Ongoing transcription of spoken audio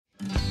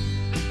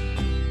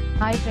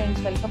Hi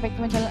friends, welcome back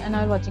to my channel and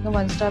I am watching a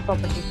one-star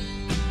property.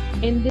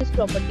 In this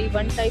property,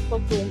 one type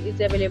of room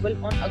is available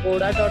on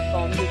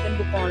agoda.com. You can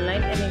book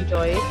online and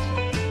enjoy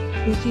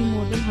it. To see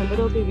more than 100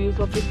 of reviews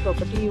of this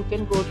property, you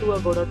can go to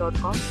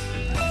agoda.com.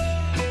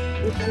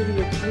 Its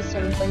review is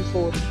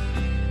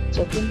 7.4.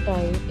 Check-in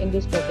time in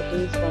this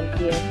property is 1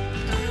 p.m.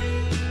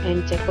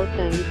 and check-out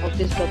time of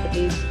this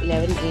property is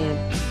 11 a.m.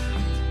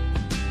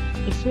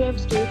 If you have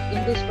stayed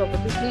in this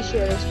property, please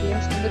share your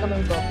experience in the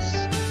comment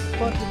box.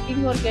 For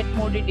booking or get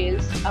more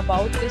details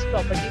about this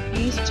property,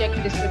 please check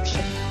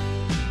description.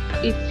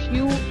 If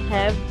you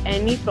have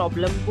any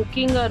problem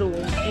booking a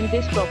room in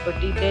this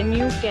property, then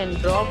you can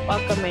drop a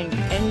comment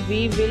and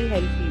we will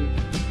help you.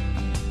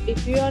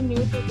 If you are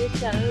new to this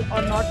channel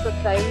or not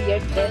subscribed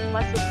yet, then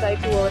must subscribe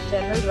to our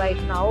channel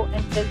right now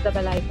and press the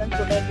bell icon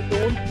so that you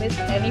don't miss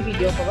any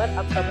video of our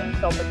upcoming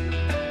property.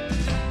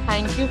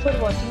 Thank you for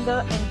watching the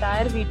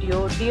entire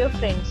video. Dear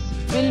friends,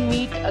 we'll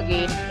meet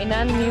again in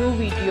a new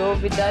video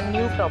with a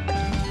new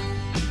property.